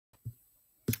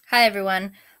Hi,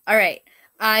 everyone. All right.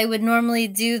 I would normally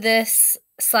do this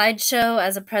slideshow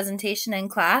as a presentation in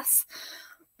class,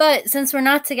 but since we're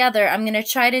not together, I'm going to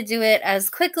try to do it as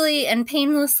quickly and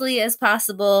painlessly as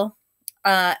possible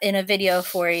in a video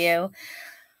for you.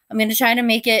 I'm going to try to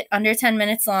make it under 10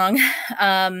 minutes long.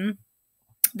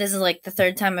 This is like the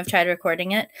third time I've tried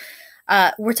recording it.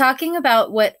 We're talking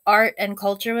about what art and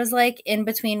culture was like in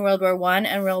between World War I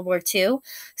and World War II.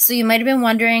 So you might have been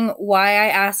wondering why I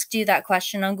asked you that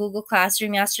question on Google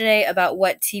Classroom yesterday about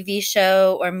what TV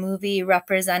show or movie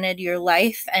represented your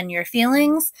life and your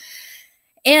feelings.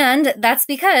 And that's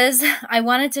because I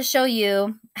wanted to show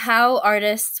you how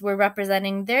artists were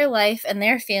representing their life and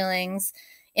their feelings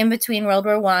in between World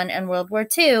War I and World War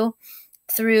II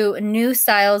through new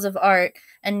styles of art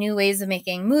and new ways of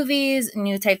making movies,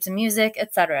 new types of music,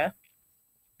 etc.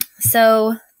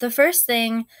 So the first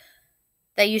thing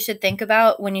that you should think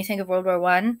about when you think of World War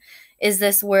I is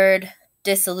this word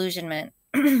disillusionment.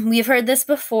 We've heard this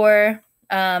before.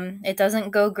 It doesn't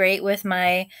go great with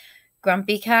my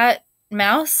grumpy cat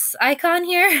mouse icon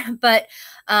here, but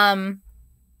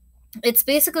it's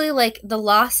basically like the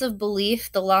loss of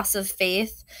belief, the loss of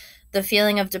faith, the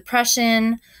feeling of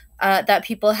depression that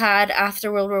people had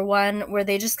after World War I, where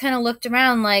they just kind of looked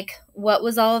around like, what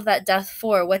was all of that death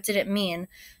for? What did it mean?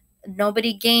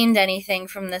 Nobody gained anything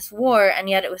from this war, and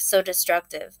yet it was so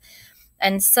destructive.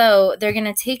 And so they're going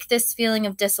to take this feeling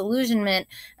of disillusionment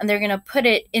and they're going to put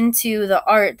it into the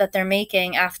art that they're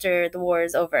making after the war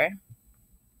is over.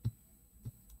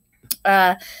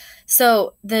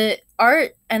 So the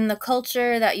art and the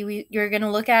culture that you're going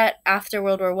to look at after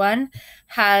World War I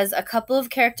has a couple of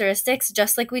characteristics.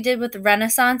 Just like we did with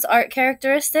Renaissance art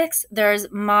characteristics,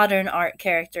 there's modern art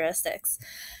characteristics.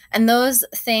 And those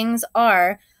things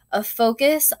are a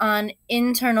focus on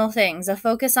internal things, a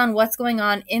focus on what's going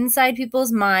on inside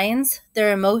people's minds,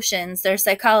 their emotions, their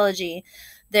psychology,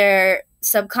 their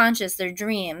subconscious, their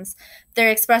dreams. They're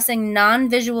expressing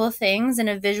non-visual things in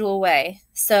a visual way.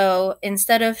 So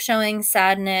instead of showing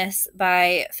sadness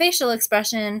by facial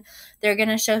expression, they're going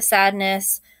to show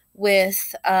sadness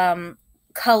with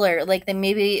color. Like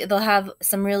they'll have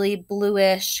some really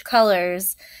bluish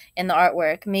colors in the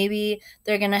artwork. Maybe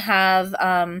they're going to have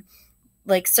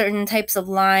like certain types of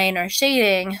line or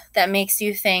shading that makes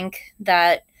you think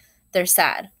that they're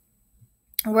sad.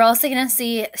 We're also going to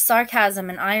see sarcasm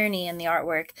and irony in the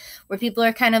artwork, where people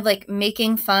are kind of like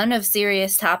making fun of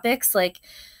serious topics. Like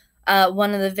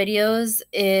one of the videos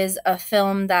is a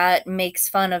film that makes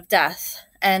fun of death,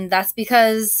 and that's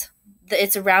because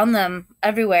it's around them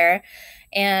everywhere,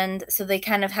 and so they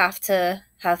kind of have to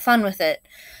have fun with it.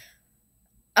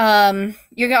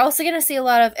 You're also going to see a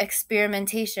lot of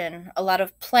experimentation, a lot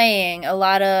of playing, a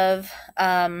lot of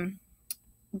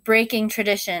breaking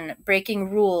tradition, breaking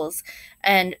rules,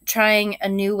 and trying a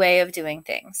new way of doing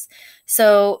things.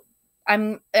 So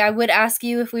I would ask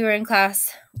you, if we were in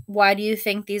class, why do you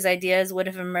think these ideas would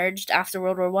have emerged after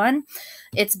World War I?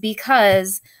 It's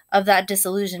because of that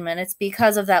disillusionment. It's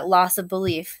because of that loss of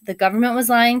belief. The government was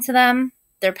lying to them.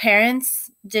 Their parents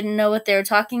didn't know what they were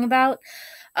talking about.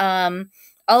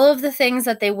 All of the things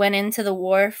that they went into the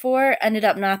war for ended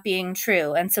up not being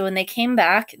true. And so when they came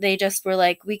back, they just were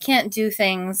like, we can't do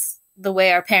things the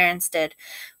way our parents did.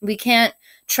 We can't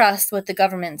trust what the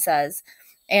government says.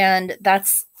 And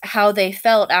that's how they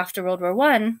felt after World War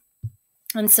I.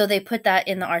 And so they put that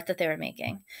in the art that they were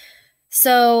making.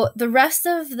 So the rest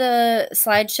of the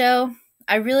slideshow,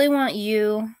 I really want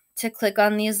you to click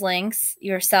on these links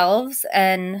yourselves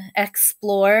and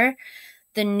explore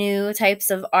the new types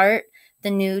of art, the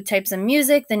new types of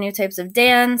music, the new types of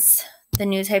dance, the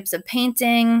new types of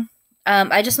painting.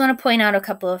 I just want to point out a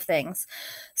couple of things.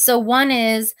 So one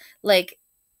is like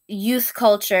youth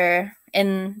culture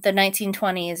in the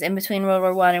 1920s, in between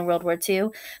World War I and World War II.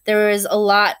 There was a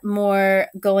lot more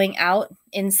going out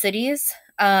in cities.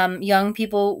 Young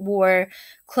people wore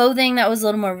clothing that was a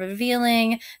little more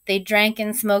revealing. They drank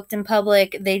and smoked in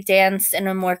public. They danced in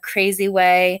a more crazy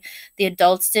way. The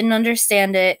adults didn't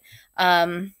understand it.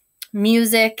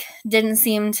 Music didn't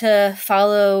seem to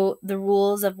follow the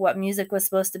rules of what music was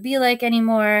supposed to be like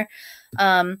anymore.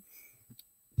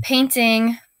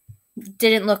 Painting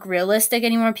didn't look realistic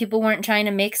anymore. People weren't trying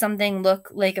to make something look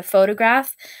like a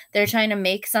photograph. They're trying to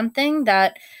make something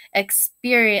that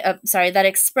that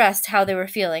expressed how they were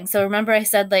feeling. So remember I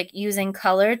said like using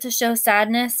color to show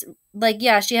sadness? Like,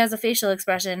 yeah, she has a facial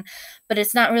expression, but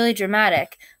it's not really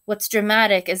dramatic. What's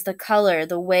dramatic is the color,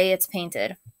 the way it's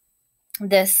painted.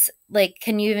 This, like,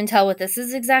 can you even tell what this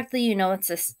is exactly? You know,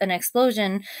 it's an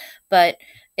explosion, but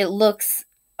it looks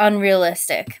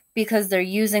unrealistic because they're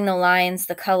using the lines,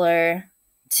 the color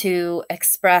to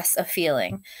express a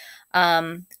feeling.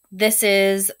 This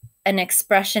is an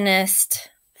expressionist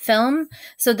film.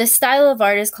 So this style of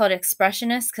art is called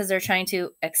expressionist because they're trying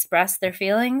to express their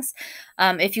feelings.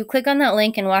 If you click on that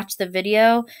link and watch the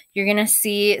video, you're going to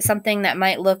see something that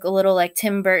might look a little like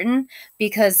Tim Burton,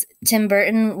 because Tim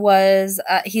Burton was,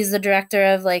 he's the director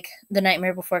of like The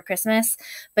Nightmare Before Christmas,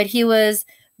 but he was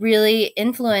really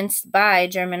influenced by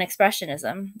German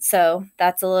Expressionism. So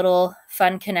that's a little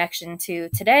fun connection to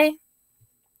today.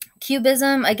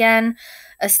 Cubism, again,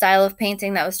 a style of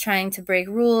painting that was trying to break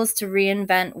rules, to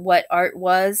reinvent what art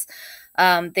was.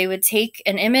 They would take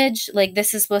an image, like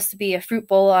this is supposed to be a fruit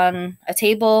bowl on a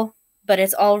table, but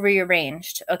it's all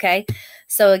rearranged, okay?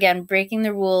 So again, breaking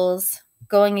the rules,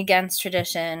 going against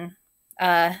tradition.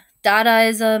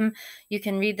 Dadaism, you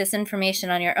can read this information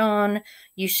on your own.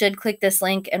 You should click this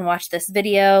link and watch this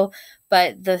video.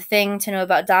 But the thing to know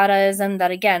about Dadaism, that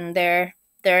again, they're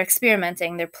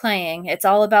experimenting, they're playing. It's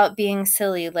all about being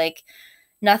silly, like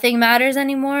nothing matters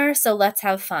anymore, so let's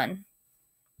have fun.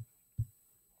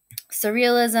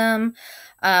 Surrealism,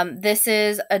 this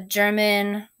is a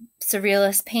German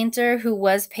surrealist painter who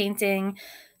was painting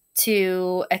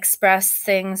to express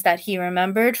things that he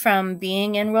remembered from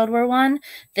being in World War I.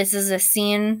 This is a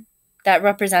scene that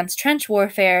represents trench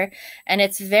warfare, and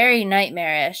it's very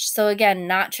nightmarish. So again,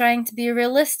 not trying to be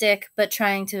realistic, but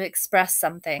trying to express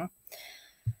something.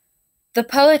 The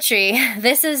poetry,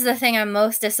 this is the thing I'm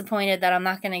most disappointed that I'm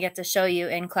not going to get to show you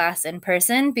in class in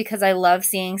person, because I love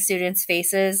seeing students'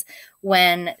 faces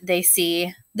when they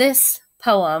see this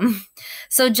poem.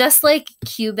 So just like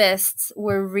cubists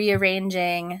were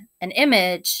rearranging an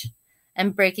image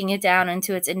and breaking it down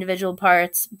into its individual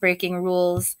parts, breaking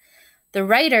rules, the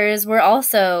writers were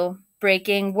also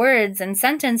breaking words and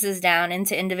sentences down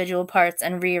into individual parts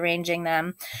and rearranging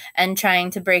them and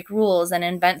trying to break rules and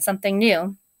invent something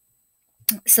new.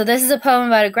 So this is a poem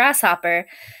about a grasshopper,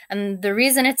 and the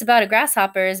reason it's about a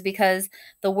grasshopper is because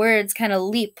the words kind of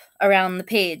leap around the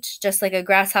page, just like a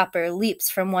grasshopper leaps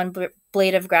from one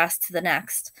blade of grass to the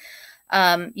next.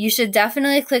 You should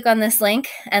definitely click on this link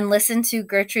and listen to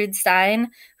Gertrude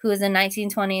Stein, who is a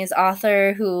 1920s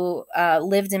author who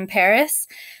lived in Paris,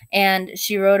 and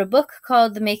she wrote a book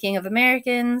called The Making of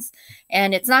Americans,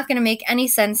 and it's not going to make any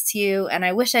sense to you, and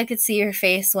I wish I could see your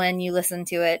face when you listen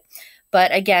to it.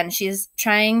 But again, she's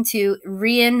trying to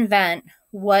reinvent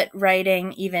what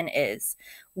writing even is.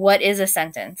 What is a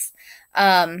sentence?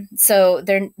 So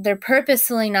they're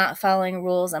purposefully not following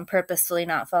rules and purposefully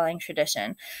not following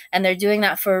tradition. And they're doing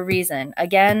that for a reason.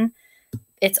 Again,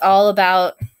 it's all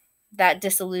about that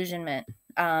disillusionment,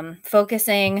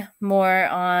 focusing more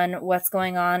on what's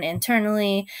going on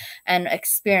internally and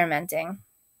experimenting.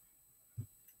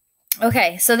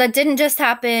 Okay, so that didn't just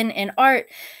happen in art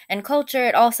and culture,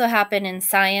 it also happened in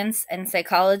science and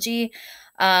psychology.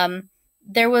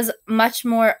 There was much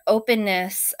more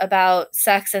openness about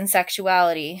sex and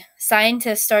sexuality.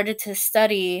 Scientists started to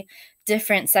study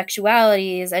different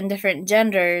sexualities and different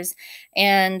genders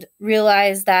and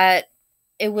realized that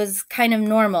it was kind of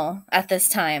normal at this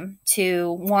time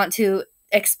to want to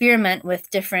experiment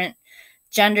with different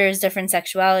genders, different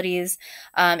sexualities.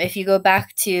 If you go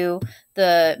back to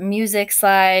the music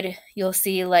slide, you'll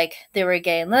see like there were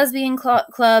gay and lesbian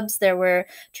clubs, there were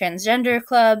transgender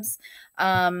clubs,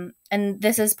 and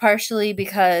this is partially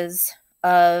because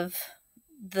of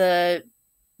the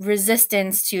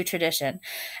resistance to tradition.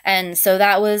 And so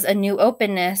that was a new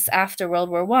openness after World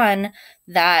War I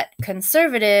that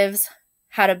conservatives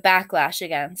had a backlash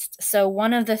against. So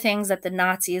one of the things that the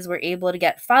Nazis were able to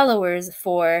get followers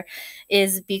for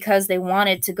is because they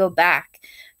wanted to go back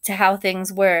to how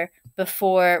things were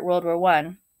before World War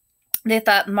I. They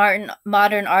thought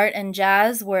modern art and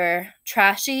jazz were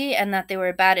trashy and that they were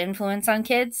a bad influence on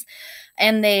kids.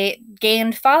 And they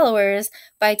gained followers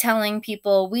by telling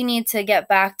people we need to get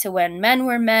back to when men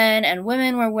were men and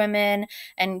women were women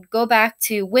and go back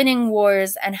to winning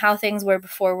wars and how things were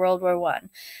before World War I.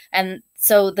 And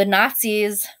so the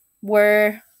Nazis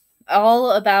were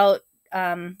all about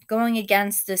going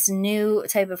against this new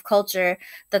type of culture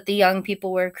that the young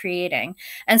people were creating.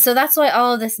 And so that's why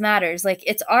all of this matters. Like,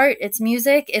 it's art, it's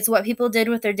music, it's what people did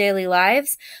with their daily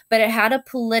lives, but it had a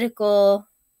political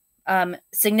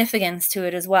significance to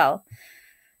it as well.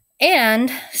 And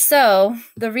so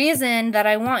the reason that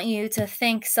I want you to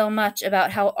think so much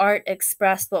about how art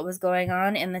expressed what was going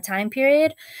on in the time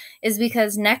period is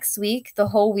because next week, the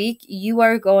whole week, you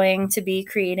are going to be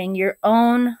creating your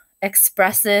own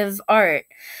expressive art.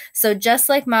 So just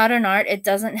like modern art, it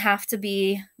doesn't have to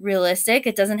be realistic.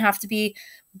 It doesn't have to be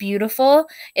beautiful.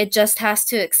 It just has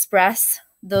to express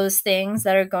those things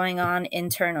that are going on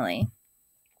internally.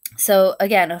 So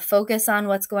again, a focus on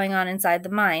what's going on inside the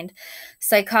mind,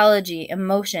 psychology,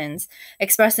 emotions,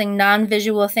 expressing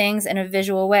non-visual things in a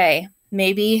visual way.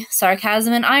 Maybe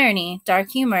sarcasm and irony,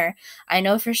 dark humor. I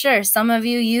know for sure some of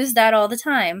you use that all the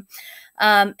time.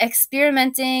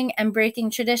 Experimenting and breaking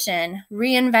tradition,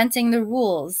 reinventing the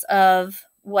rules of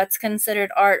what's considered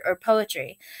art or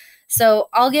poetry. So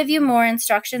I'll give you more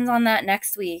instructions on that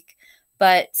next week,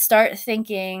 but start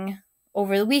thinking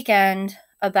over the weekend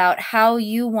about how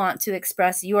you want to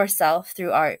express yourself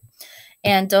through art.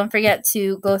 And don't forget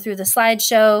to go through the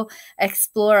slideshow,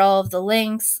 explore all of the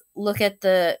links, look at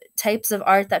the types of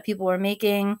art that people were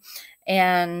making,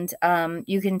 and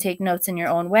you can take notes in your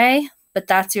own way. But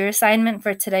that's your assignment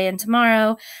for today and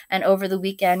tomorrow. And over the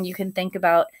weekend, you can think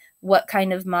about what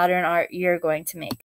kind of modern art you're going to make.